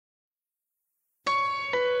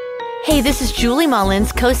Hey, this is Julie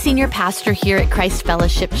Mullins, co-senior pastor here at Christ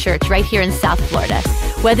Fellowship Church right here in South Florida.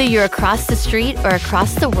 Whether you're across the street or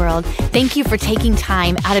across the world, thank you for taking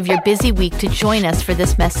time out of your busy week to join us for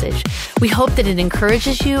this message. We hope that it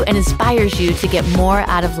encourages you and inspires you to get more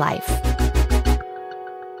out of life.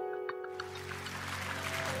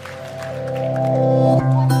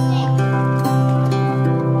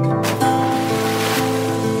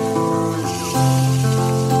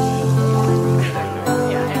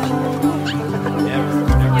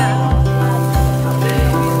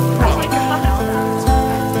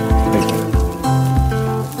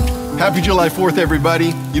 Happy July 4th,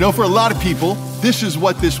 everybody. You know, for a lot of people, this is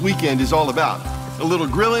what this weekend is all about. A little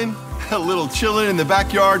grilling, a little chilling in the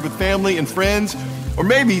backyard with family and friends, or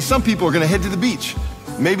maybe some people are gonna head to the beach.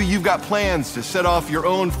 Maybe you've got plans to set off your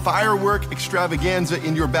own firework extravaganza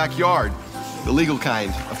in your backyard. The legal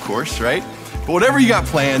kind, of course, right? But whatever you got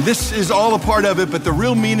planned, this is all a part of it, but the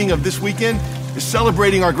real meaning of this weekend is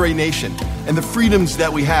celebrating our great nation and the freedoms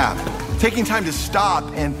that we have. Taking time to stop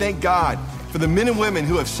and thank God for the men and women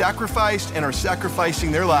who have sacrificed and are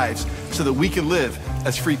sacrificing their lives so that we can live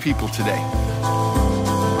as free people today.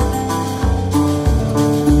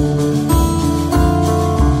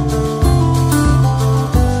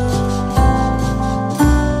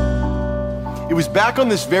 It was back on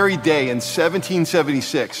this very day in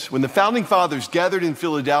 1776 when the founding fathers gathered in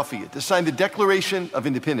Philadelphia to sign the Declaration of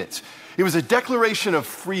Independence. It was a declaration of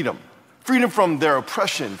freedom, freedom from their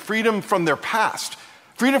oppression, freedom from their past,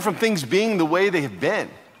 freedom from things being the way they have been.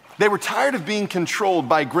 They were tired of being controlled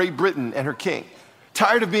by Great Britain and her king,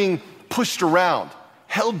 tired of being pushed around,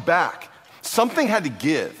 held back. Something had to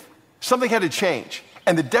give, something had to change.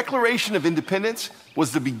 And the Declaration of Independence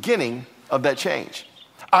was the beginning of that change.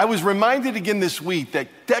 I was reminded again this week that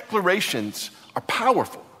declarations are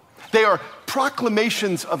powerful. They are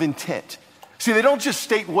proclamations of intent. See, they don't just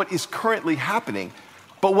state what is currently happening,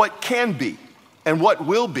 but what can be and what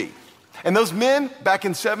will be. And those men back in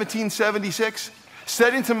 1776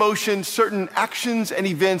 set into motion certain actions and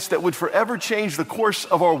events that would forever change the course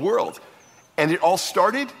of our world. And it all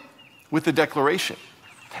started with the Declaration.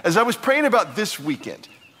 As I was praying about this weekend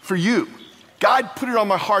for you, God put it on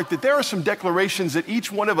my heart that there are some declarations that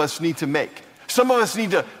each one of us need to make. Some of us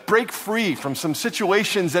need to break free from some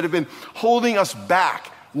situations that have been holding us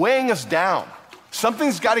back, weighing us down.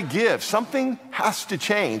 Something's got to give. Something has to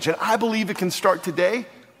change. And I believe it can start today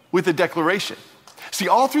with a declaration. See,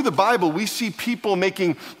 all through the Bible, we see people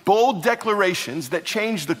making bold declarations that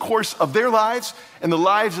change the course of their lives and the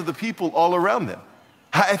lives of the people all around them.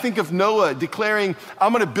 I think of Noah declaring,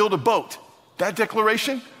 I'm gonna build a boat. That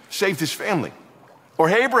declaration saved his family. Or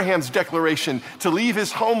Abraham's declaration to leave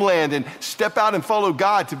his homeland and step out and follow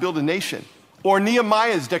God to build a nation. Or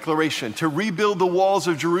Nehemiah's declaration to rebuild the walls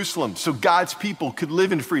of Jerusalem so God's people could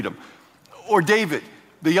live in freedom. Or David,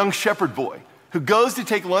 the young shepherd boy, who goes to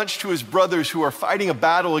take lunch to his brothers who are fighting a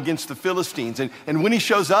battle against the Philistines. And when he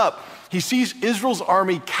shows up, he sees Israel's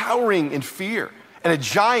army cowering in fear and a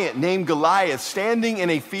giant named Goliath standing in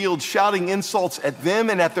a field shouting insults at them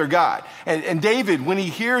and at their God. And David, when he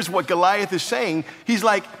hears what Goliath is saying, he's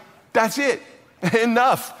like, that's it,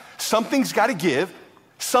 enough. Something's got to give,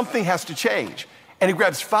 something has to change. And he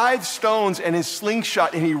grabs 5 stones and his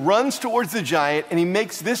slingshot and he runs towards the giant and he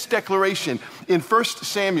makes this declaration in 1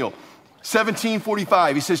 Samuel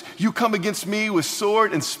 17:45, he says, you come against me with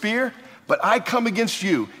sword and spear, but I come against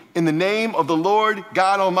you in the name of the Lord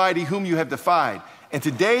God Almighty, whom you have defied. And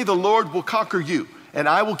today the Lord will conquer you, and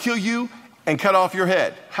I will kill you and cut off your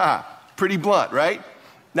head. Ha, pretty blunt, right?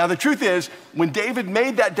 Now the truth is, when David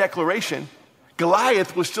made that declaration,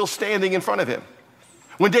 Goliath was still standing in front of him.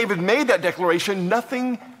 When David made that declaration,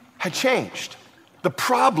 nothing had changed. The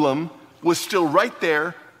problem was still right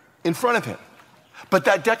there in front of him. But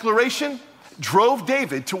that declaration drove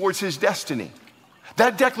David towards his destiny.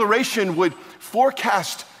 That declaration would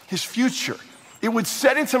forecast his future. It would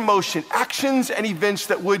set into motion actions and events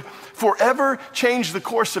that would forever change the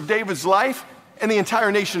course of David's life and the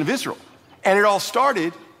entire nation of Israel. And it all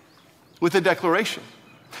started with a declaration.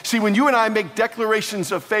 See, when you and I make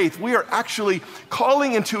declarations of faith, we are actually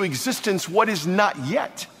calling into existence what is not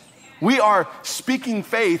yet. We are speaking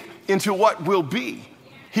faith into what will be.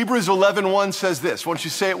 Hebrews 11:1 says this. Why don't you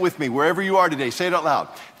say it with me wherever you are today? Say it out loud.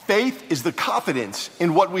 Faith is the confidence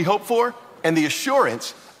in what we hope for and the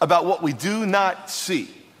assurance about what we do not see.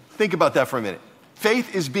 Think about that for a minute.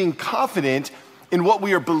 Faith is being confident in what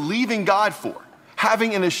we are believing God for,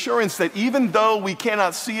 having an assurance that even though we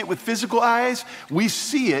cannot see it with physical eyes, we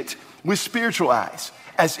see it with spiritual eyes,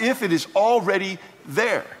 as if it is already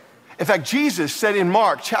there. In fact, Jesus said in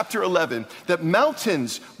Mark chapter 11 that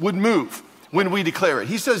mountains would move when we declare it.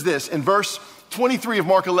 He says this in verse 23 of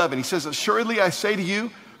Mark 11. He says, "Assuredly I say to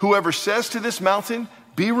you, whoever says to this mountain,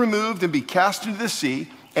 be removed and be cast into the sea,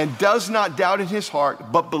 and does not doubt in his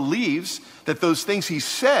heart, but believes that those things he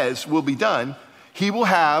says will be done, he will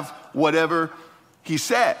have whatever he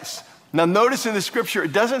says." Now notice in the scripture,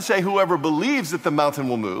 it doesn't say whoever believes that the mountain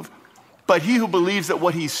will move, but he who believes that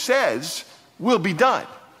what he says will be done.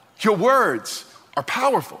 Your words are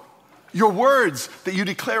powerful. Your words that you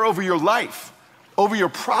declare over your life, over your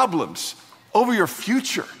problems, over your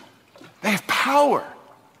future, they have power.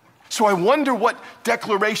 So I wonder what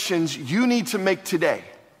declarations you need to make today.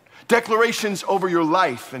 Declarations over your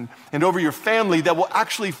life and over your family that will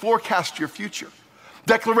actually forecast your future.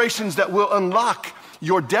 Declarations that will unlock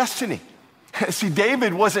your destiny. See,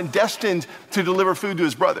 David wasn't destined to deliver food to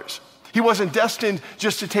his brothers. He wasn't destined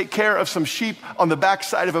just to take care of some sheep on the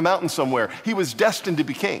backside of a mountain somewhere. He was destined to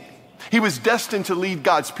be king. He was destined to lead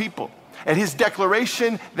God's people. And his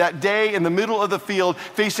declaration that day in the middle of the field,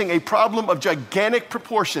 facing a problem of gigantic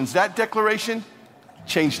proportions, that declaration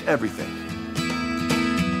changed everything.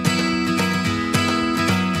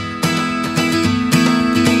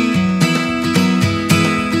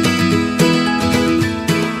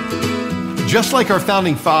 Just like our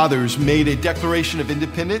founding fathers made a Declaration of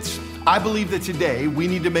Independence, I believe that today we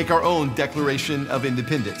need to make our own Declaration of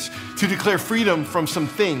Independence to declare freedom from some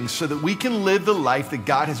things so that we can live the life that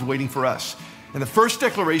God has waiting for us. And the first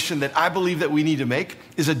declaration that I believe that we need to make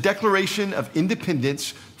is a declaration of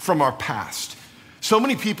independence from our past. So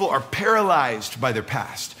many people are paralyzed by their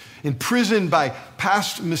past, imprisoned by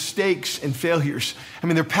past mistakes and failures. I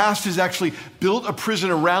mean, their past has actually built a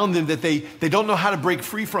prison around them that they don't know how to break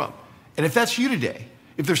free from. And if that's you today,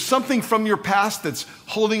 if there's something from your past that's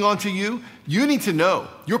holding on to you, you need to know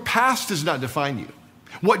your past does not define you.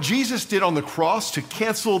 What Jesus did on the cross to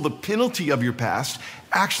cancel the penalty of your past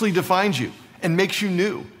actually defines you and makes you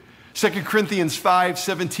new. 2 Corinthians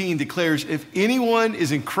 5:17 declares, if anyone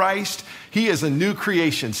is in Christ, he is a new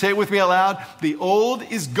creation. Say it with me out loud. The old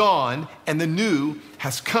is gone and the new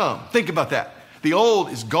has come. Think about that. The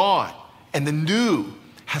old is gone and the new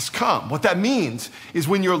has come. What that means is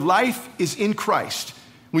when your life is in Christ,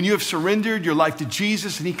 when you have surrendered your life to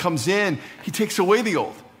Jesus and he comes in, he takes away the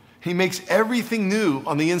old. He makes everything new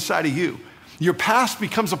on the inside of you. Your past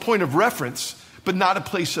becomes a point of reference, but not a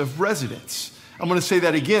place of residence. I'm going to say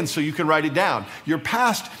that again so you can write it down. Your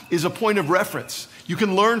past is a point of reference. You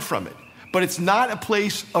can learn from it, but it's not a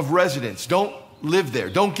place of residence. Don't live there.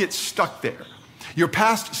 Don't get stuck there. Your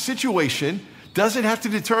past situation doesn't have to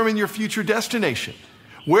determine your future destination.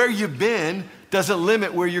 Where you've been doesn't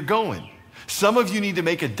limit where you're going. Some of you need to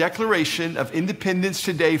make a declaration of independence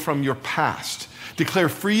today from your past. Declare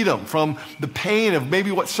freedom from the pain of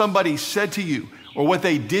maybe what somebody said to you or what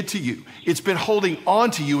they did to you. It's been holding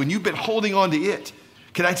on to you and you've been holding on to it.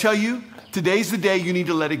 Can I tell you, today's the day you need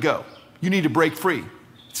to let it go. You need to break free.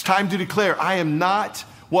 It's time to declare, I am not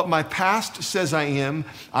what my past says I am.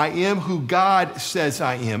 I am who God says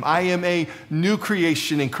I am. I am a new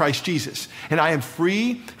creation in Christ Jesus, and I am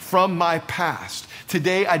free from my past.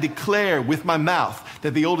 Today, I declare with my mouth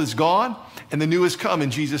that the old is gone and the new has come in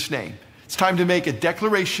Jesus' name. It's time to make a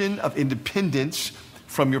declaration of independence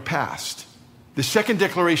from your past. The second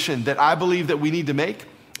declaration that I believe that we need to make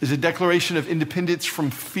is a declaration of independence from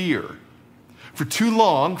fear. For too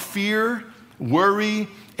long, fear, worry,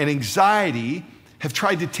 and anxiety have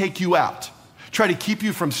tried to take you out, try to keep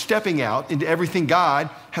you from stepping out into everything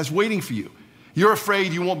God has waiting for you. You're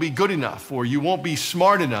afraid you won't be good enough, or you won't be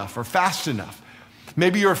smart enough or fast enough.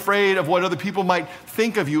 Maybe you're afraid of what other people might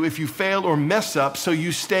think of you if you fail or mess up, so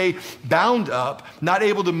you stay bound up, not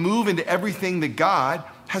able to move into everything that God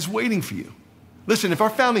has waiting for you. Listen, if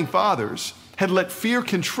our founding fathers had let fear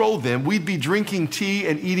control them, we'd be drinking tea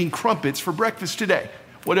and eating crumpets for breakfast today.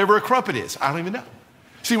 Whatever a crumpet is, I don't even know.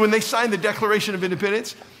 See, when they signed the Declaration of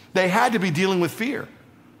Independence, they had to be dealing with fear.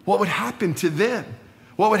 What would happen to them?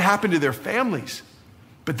 What would happen to their families?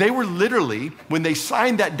 But they were literally, when they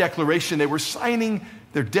signed that declaration, they were signing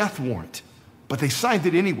their death warrant. But they signed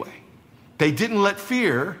it anyway. They didn't let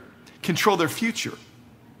fear control their future.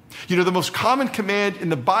 You know, the most common command in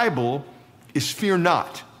the Bible is fear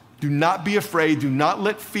not. Do not be afraid. Do not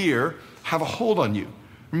let fear have a hold on you.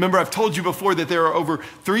 Remember, I've told you before that there are over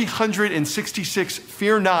 366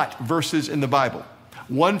 fear not verses in the Bible.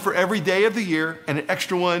 One for every day of the year and an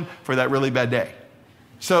extra one for that really bad day.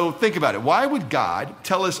 So think about it. Why would God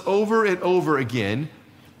tell us over and over again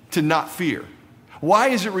to not fear? Why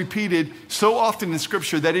is it repeated so often in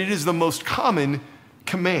Scripture that it is the most common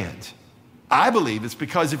command? I believe it's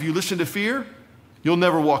because if you listen to fear, you'll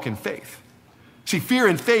never walk in faith. See, fear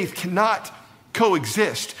and faith cannot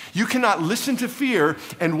coexist. You cannot listen to fear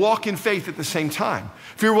and walk in faith at the same time.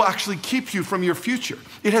 Fear will actually keep you from your future.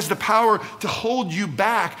 It has the power to hold you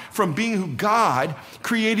back from being who God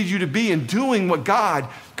created you to be and doing what God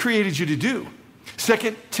created you to do.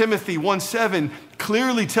 2 Timothy 1:7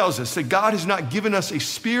 clearly tells us that God has not given us a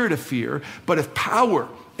spirit of fear, but of power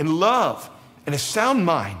and love and a sound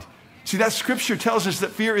mind. See, that scripture tells us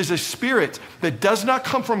that fear is a spirit that does not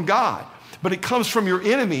come from God, but it comes from your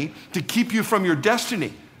enemy to keep you from your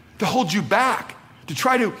destiny, to hold you back, to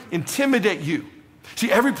try to intimidate you.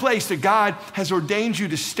 See, every place that God has ordained you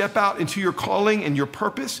to step out into your calling and your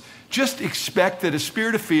purpose, just expect that a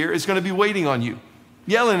spirit of fear is going to be waiting on you,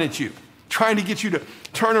 yelling at you, trying to get you to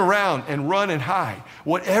turn around and run and hide.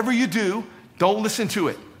 Whatever you do, don't listen to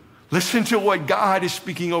it. Listen to what God is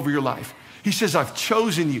speaking over your life. He says, I've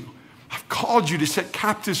chosen you. I've called you to set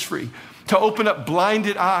captives free, to open up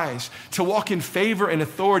blinded eyes, to walk in favor and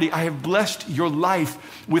authority. I have blessed your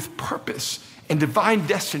life with purpose and divine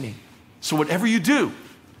destiny. So whatever you do,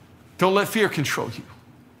 don't let fear control you.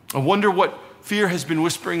 I wonder what fear has been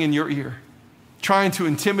whispering in your ear, trying to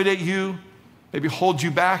intimidate you, maybe hold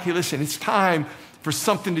you back. Hey, listen, it's time for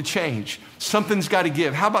something to change. Something's got to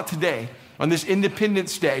give. How about today, on this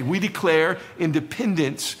Independence Day, we declare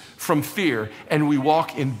independence from fear and we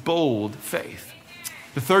walk in bold faith.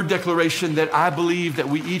 The third declaration that I believe that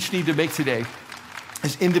we each need to make today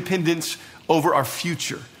is independence over our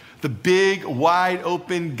future. The big, wide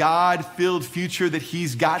open, God-filled future that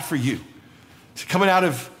He's got for you. It's coming out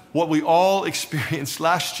of what we all experienced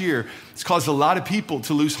last year. It's caused a lot of people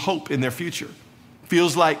to lose hope in their future.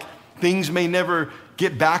 Feels like things may never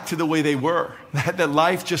get back to the way they were, that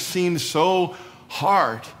life just seems so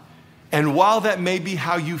hard. And while that may be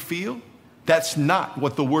how you feel, that's not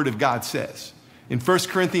what the Word of God says. In 1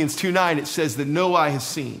 Corinthians 2:9, it says that no eye has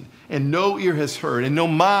seen, and no ear has heard, and no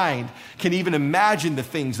mind can even imagine the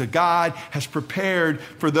things that God has prepared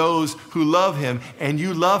for those who love Him, and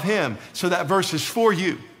you love Him. So that verse is for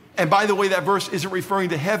you. And by the way, that verse isn't referring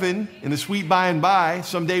to heaven in the sweet by and by.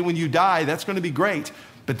 Someday when you die, that's going to be great.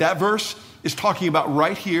 But that verse is talking about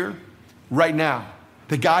right here, right now.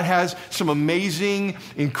 That God has some amazing,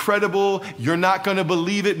 incredible, you're not going to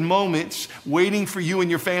believe it moments waiting for you and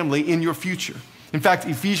your family in your future. In fact,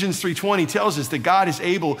 Ephesians 3:20 tells us that God is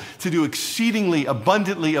able to do exceedingly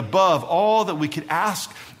abundantly above all that we could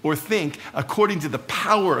ask or think according to the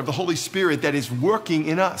power of the Holy Spirit that is working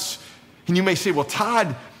in us. And you may say, well,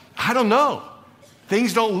 Todd, I don't know.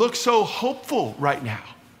 Things don't look so hopeful right now.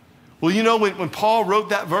 Well, you know, when Paul wrote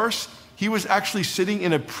that verse, he was actually sitting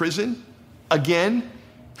in a prison, again,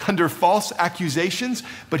 under false accusations,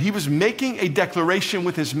 but he was making a declaration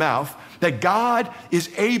with his mouth that God is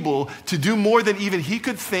able to do more than even he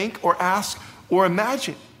could think or ask or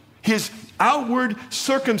imagine. His outward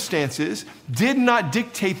circumstances did not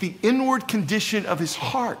dictate the inward condition of his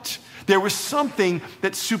heart. There was something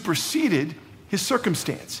that superseded his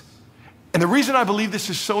circumstance. And the reason I believe this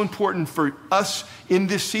is so important for us in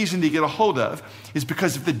this season to get a hold of is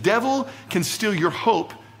because if the devil can steal your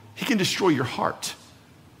hope, he can destroy your heart.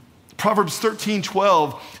 Proverbs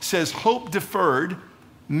 13:12 says, hope deferred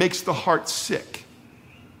makes the heart sick.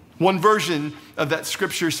 One version of that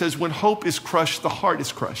scripture says, when hope is crushed, the heart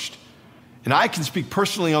is crushed. And I can speak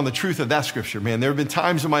personally on the truth of that scripture, man. There have been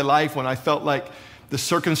times in my life when I felt like the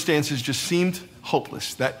circumstances just seemed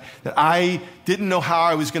hopeless, that I didn't know how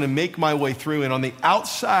I was going to make my way through. And on the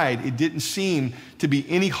outside, it didn't seem to be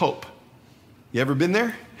any hope. You ever been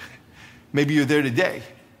there? Maybe you're there today.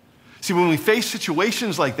 See, when we face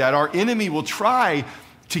situations like that, our enemy will try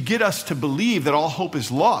to get us to believe that all hope is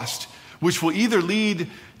lost, which will either lead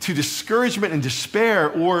to discouragement and despair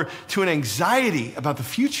or to an anxiety about the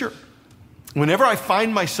future. Whenever I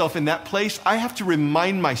find myself in that place, I have to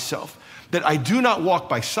remind myself that I do not walk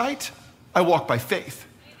by sight, I walk by faith.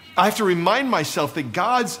 I have to remind myself that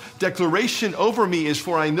God's declaration over me is,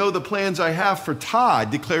 for I know the plans I have for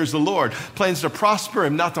Todd, declares the Lord. Plans to prosper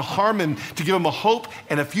him, not to harm him, to give him a hope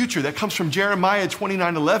and a future. That comes from Jeremiah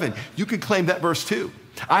 29:11. You can claim that verse too.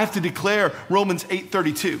 I have to declare Romans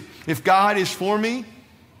 8:32. If God is for me,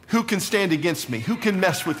 who can stand against me? Who can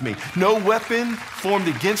mess with me? No weapon formed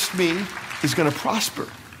against me is going to prosper.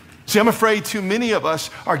 See, I'm afraid too many of us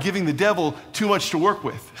are giving the devil too much to work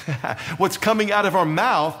with. What's coming out of our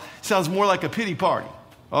mouth sounds more like a pity party.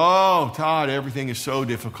 Oh, Todd, everything is so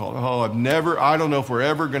difficult. Oh, I don't know if we're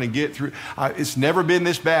ever going to get through. It's never been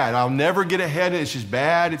this bad. I'll never get ahead. It's just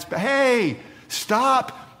bad. It's bad. Hey,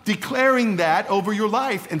 stop declaring that over your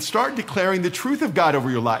life and start declaring the truth of God over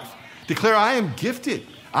your life. Declare, I am gifted.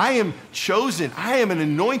 I am chosen. I am an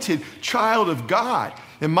anointed child of God.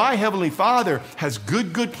 And my Heavenly Father has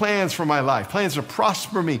good plans for my life, plans to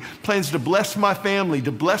prosper me, plans to bless my family,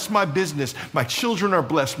 to bless my business. My children are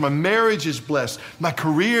blessed. My marriage is blessed. My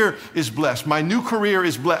career is blessed. My new career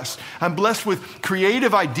is blessed. I'm blessed with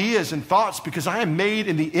creative ideas and thoughts because I am made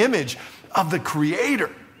in the image of the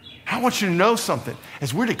Creator. I want you to know something.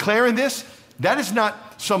 As we're declaring this, that is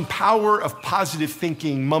not some power of positive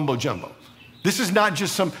thinking mumbo jumbo. This is not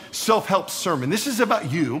just some self-help sermon. This is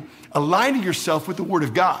about you aligning yourself with the Word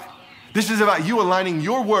of God. This is about you aligning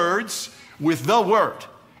your words with the Word.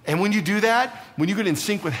 And when you do that, when you get in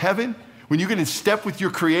sync with heaven, when you get in step with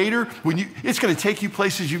your Creator, it's going to take you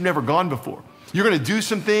places you've never gone before. You're going to do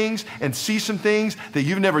some things and see some things that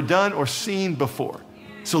you've never done or seen before.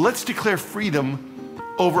 So let's declare freedom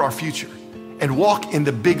over our future and walk in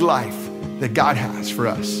the big life that God has for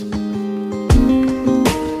us.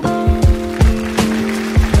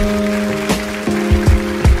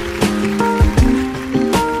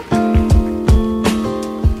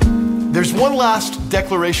 There's one last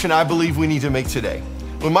declaration I believe we need to make today.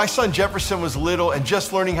 When my son Jefferson was little and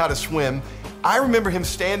just learning how to swim, I remember him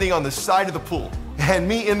standing on the side of the pool and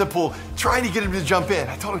me in the pool trying to get him to jump in.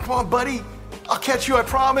 I told him, come on, buddy, I'll catch you, I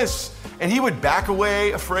promise. And he would back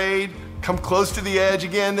away, afraid, come close to the edge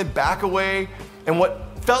again, then back away. And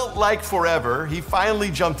what felt like forever, he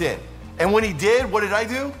finally jumped in. And when he did, what did I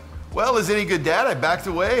do? Well, as any good dad, I backed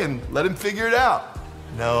away and let him figure it out.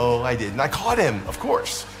 No, I didn't. I caught him, of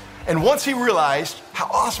course. And once he realized how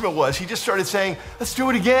awesome it was, he just started saying, let's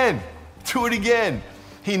do it again, do it again.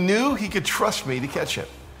 He knew he could trust me to catch him.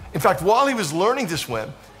 In fact, while he was learning to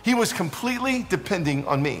swim, he was completely depending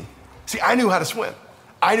on me. See, I knew how to swim.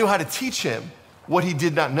 I knew how to teach him what he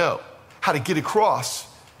did not know, how to get across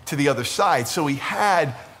to the other side. So he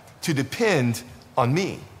had to depend on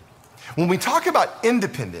me. When we talk about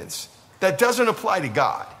independence, that doesn't apply to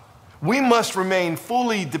God. We must remain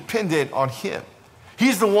fully dependent on Him.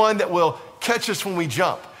 He's the one that will catch us when we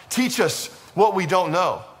jump, teach us what we don't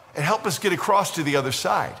know, and help us get across to the other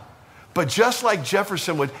side. But just like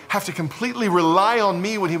Jefferson would have to completely rely on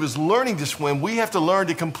me when he was learning to swim, we have to learn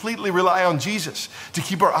to completely rely on Jesus, to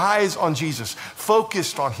keep our eyes on Jesus,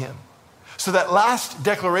 focused on Him. So that last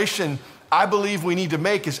declaration I believe we need to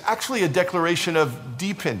make is actually a declaration of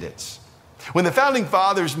dependence. When the founding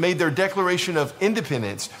fathers made their declaration of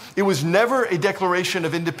independence, it was never a declaration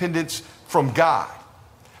of independence from God.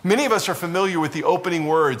 Many of us are familiar with the opening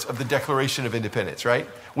words of the Declaration of Independence, right?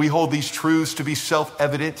 We hold these truths to be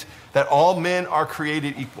self-evident, that all men are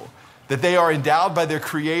created equal, that they are endowed by their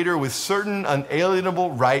Creator with certain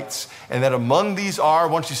unalienable rights, and that among these are,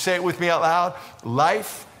 why don't you say it with me out loud,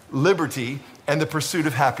 life, liberty, and the pursuit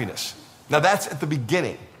of happiness. Now that's at the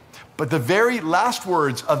beginning. But the very last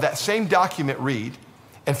words of that same document read,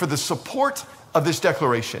 and for the support of this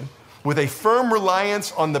declaration, with a firm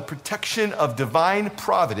reliance on the protection of divine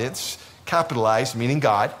providence, capitalized, meaning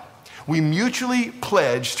God, we mutually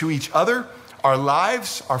pledge to each other our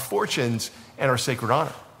lives, our fortunes, and our sacred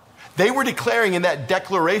honor. They were declaring in that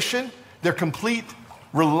declaration their complete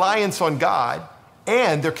reliance on God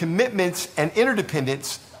and their commitments and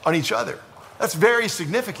interdependence on each other. That's very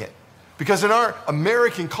significant because in our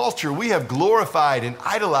American culture, we have glorified and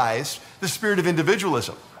idolized the spirit of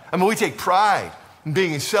individualism. I mean, we take pride in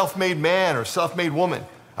being a self-made man or self-made woman.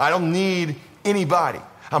 I don't need anybody.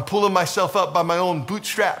 I'm pulling myself up by my own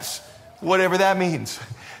bootstraps, whatever that means.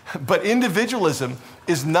 But individualism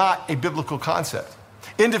is not a biblical concept.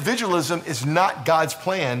 Individualism is not God's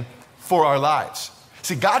plan for our lives.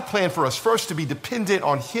 See, God planned for us first to be dependent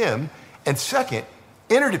on Him, and second,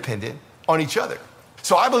 interdependent on each other.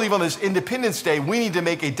 So I believe on this Independence Day, we need to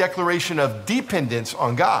make a declaration of dependence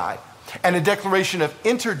on God and a declaration of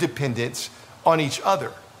interdependence on each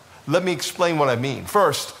other. Let me explain what I mean.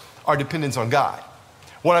 First, our dependence on God.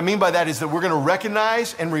 What I mean by that is that we're going to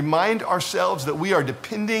recognize and remind ourselves that we are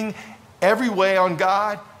depending every way on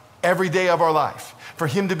God every day of our life, for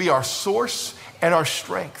Him to be our source and our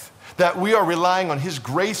strength, that we are relying on His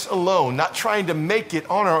grace alone, not trying to make it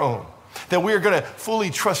on our own, that we are going to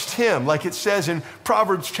fully trust Him, like it says in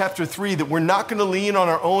Proverbs chapter 3, that we're not going to lean on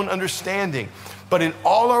our own understanding, but in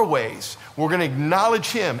all our ways, we're going to acknowledge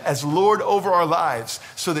Him as Lord over our lives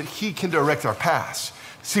so that He can direct our paths.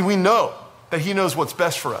 See, we know that He knows what's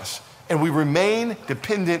best for us, and we remain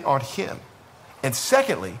dependent on Him. And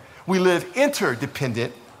secondly, we live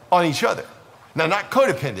interdependent on each other. Now, not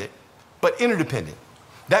codependent, but interdependent.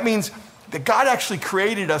 That means that God actually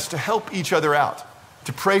created us to help each other out,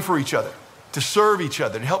 to pray for each other, to serve each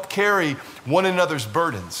other, to help carry one another's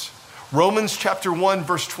burdens. Romans chapter 1,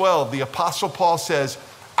 verse 12, the Apostle Paul says,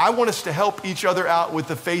 I want us to help each other out with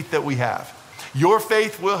the faith that we have. Your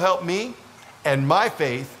faith will help me, and my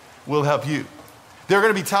faith will help you. There are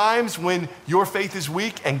going to be times when your faith is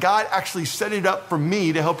weak and God actually set it up for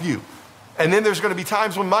me to help you. And then there's going to be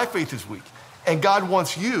times when my faith is weak and God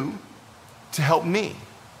wants you to help me.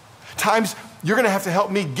 Times you're going to have to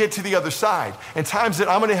help me get to the other side, and times that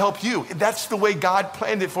I'm going to help you. That's the way God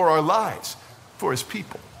planned it for our lives, for his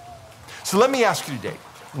people. So let me ask you today,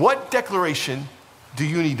 what declaration do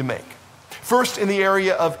you need to make? First, in the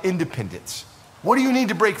area of independence, what do you need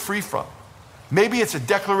to break free from? Maybe it's a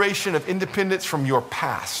declaration of independence from your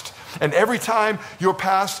past. And every time your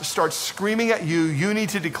past starts screaming at you, you need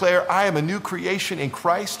to declare, I am a new creation in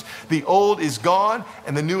Christ. The old is gone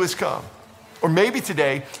and the new has come. Or maybe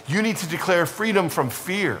today, you need to declare freedom from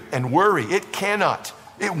fear and worry.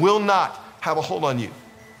 It will not have a hold on you.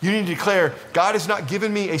 You need to declare, God has not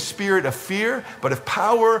given me a spirit of fear, but of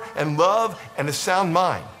power and love and a sound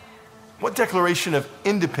mind. What declaration of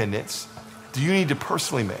independence do you need to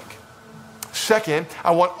personally make? Second,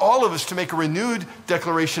 I want all of us to make a renewed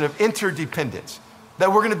declaration of interdependence,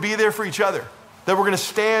 that we're going to be there for each other, that we're going to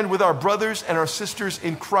stand with our brothers and our sisters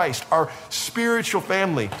in Christ, our spiritual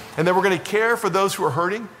family, and that we're going to care for those who are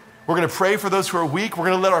hurting. We're going to pray for those who are weak. We're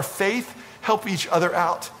going to let our faith help each other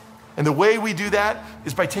out. And the way we do that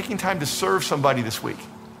is by taking time to serve somebody this week,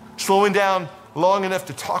 slowing down long enough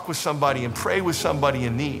to talk with somebody and pray with somebody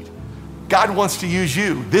in need. God wants to use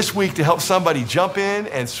you this week to help somebody jump in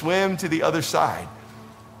and swim to the other side.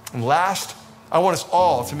 And last, I want us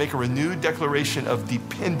all to make a renewed declaration of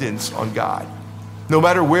dependence on God. No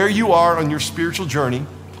matter where you are on your spiritual journey,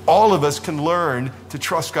 all of us can learn to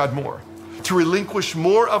trust God more, to relinquish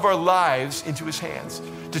more of our lives into his hands,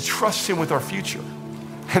 to trust him with our future.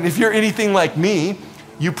 And if you're anything like me,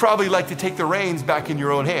 you probably like to take the reins back in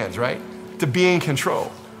your own hands, right? To be in control.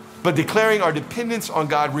 But declaring our dependence on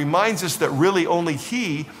God reminds us that really only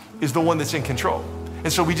he is the one that's in control.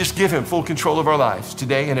 And so we just give him full control of our lives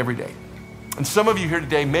today and every day. And some of you here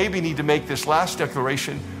today maybe need to make this last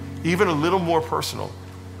declaration even a little more personal.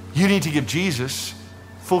 You need to give Jesus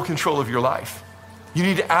full control of your life. You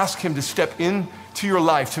need to ask him to step into your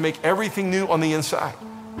life to make everything new on the inside.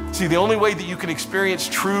 See, the only way that you can experience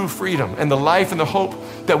true freedom and the life and the hope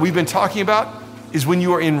that we've been talking about is when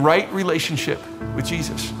you are in right relationship with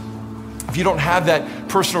Jesus. If you don't have that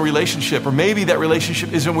personal relationship, or maybe that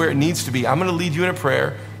relationship isn't where it needs to be, I'm going to lead you in a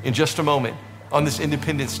prayer in just a moment on this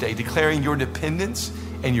Independence Day, declaring your dependence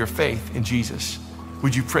and your faith in Jesus.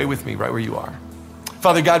 Would you pray with me right where you are?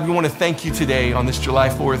 Father God, we want to thank you today on this July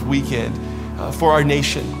 4th weekend for our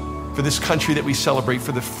nation, for this country that we celebrate,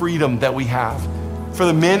 for the freedom that we have, for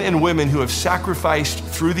the men and women who have sacrificed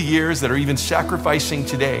through the years, that are even sacrificing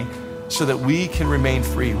today so that we can remain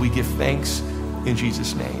free. We give thanks in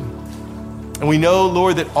Jesus' name. And we know,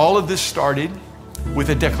 Lord, that all of this started with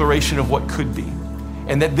a declaration of what could be.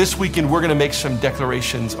 And that this weekend we're going to make some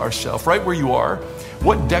declarations ourselves. Right where you are,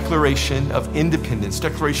 what declaration of independence,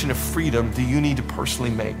 declaration of freedom do you need to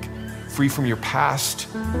personally make? Free from your past.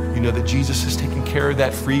 You know that Jesus has taken care of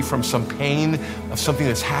that. Free from some pain of something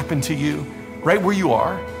that's happened to you. Right where you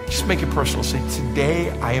are, just make it personal. Say,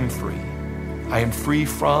 today I am free. I am free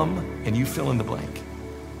from, and you fill in the blank.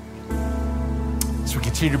 As we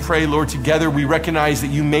continue to pray, Lord, together we recognize that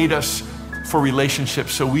you made us for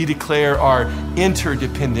relationships, so we declare our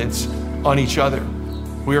interdependence on each other.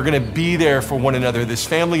 We are going to be there for one another. This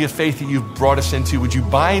family of faith that you've brought us into, would you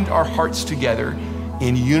bind our hearts together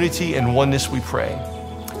in unity and oneness, we pray.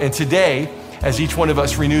 And today, as each one of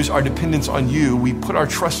us renews our dependence on you, we put our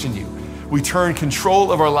trust in you. We turn control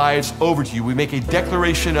of our lives over to you. We make a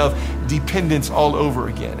declaration of dependence all over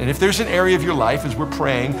again. And if there's an area of your life as we're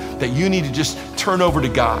praying that you need to just turn over to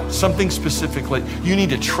God, something specifically you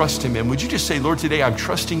need to trust him in, would you just say, Lord, today I'm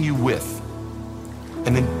trusting you with,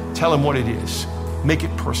 and then tell him what it is. Make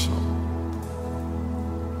it personal.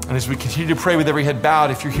 And as we continue to pray with every head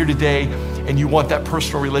bowed, if you're here today and you want that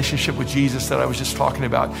personal relationship with Jesus that I was just talking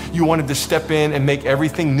about, you wanted to step in and make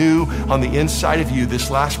everything new on the inside of you,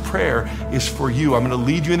 this last prayer is for you. I'm going to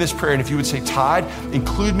lead you in this prayer. And if you would say, Todd,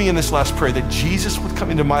 include me in this last prayer, that Jesus would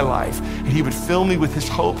come into my life and he would fill me with his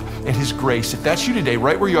hope and his grace. If that's you today,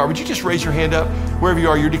 right where you are, would you just raise your hand up wherever you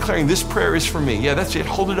are? You're declaring this prayer is for me. Yeah, that's it.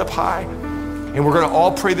 Hold it up high. And we're going to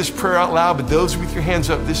all pray this prayer out loud, but those with your hands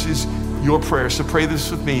up, this is your prayer. So pray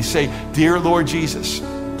this with me. Say, Dear Lord Jesus.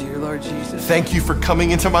 Dear Lord Jesus. Thank you for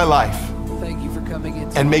coming into my life. Thank you for coming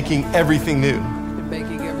into and making everything new. And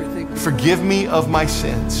making everything new. Forgive me of my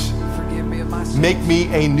sins. Forgive me of my sins. Make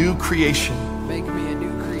me a new creation. Make me a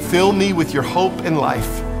new creation. Fill me with your hope and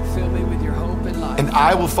life. Fill me with your hope and life. And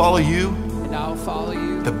I will follow you. And I will follow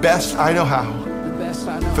you. The best I know how. The best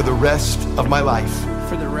I know for the rest of my life.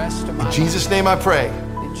 For the rest of my life. In Jesus' name I pray.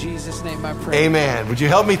 In Jesus' Jesus' name I pray. Amen. Would you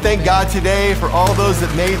help me thank God today for all those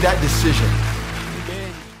that made that decision?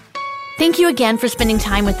 Thank you again for spending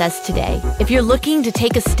time with us today. If you're looking to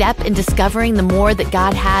take a step in discovering the more that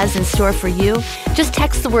God has in store for you, just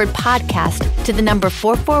text the word podcast to the number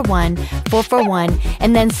 441-441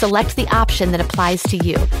 and then select the option that applies to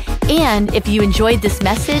you. And if you enjoyed this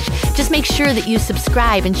message, just make sure that you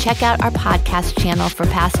subscribe and check out our podcast channel for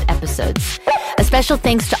past episodes. A special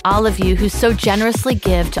thanks to all of you who so generously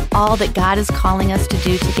give to all that God is calling us to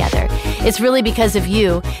do together. It's really because of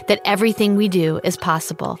you that everything we do is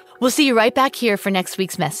possible. We'll see you right back here for next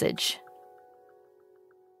week's message.